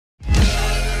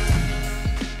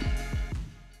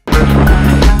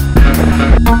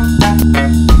Yo,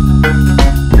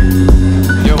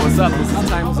 what's up? This is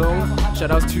Time Zone.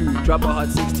 Shout outs to Drop a Hot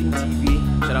 16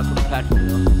 TV. Shout outs for the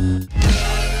platform,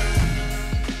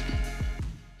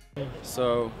 yo.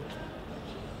 So,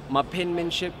 my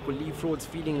penmanship will leave frauds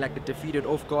feeling like a defeated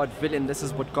off-guard villain. This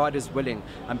is what God is willing.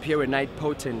 I'm pure and night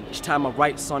potent. Each time I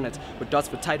write sonnet with dots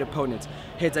for tight opponents.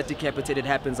 Heads are decapitated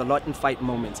happens a lot in fight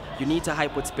moments. You need to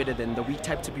hype what's better than the weak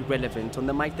type to be relevant. On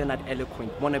the mic they're not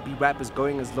eloquent. Wannabe rappers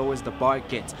going as low as the bar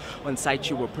gets. On sight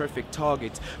you were perfect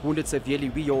targets. Wounded severely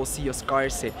we all see your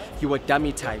scars set. You a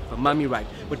dummy type, a mummy right.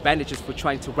 With bandages for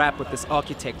trying to rap with this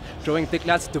architect. Drawing thick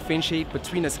lines to differentiate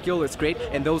between a skill that's great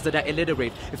and those that are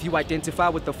illiterate. If you identify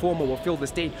with the former will fill the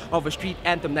state of a street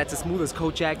anthem that's as smooth as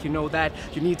Kojak. You know that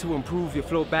you need to improve your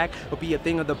flow back or be a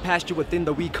thing of the past. You within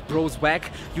the week bros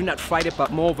whack. You're not frightened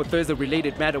but more of a Thursday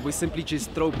related matter. We simply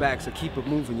just throw back, so keep it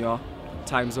moving, y'all.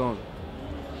 Time Zone.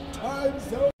 Time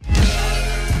Zone.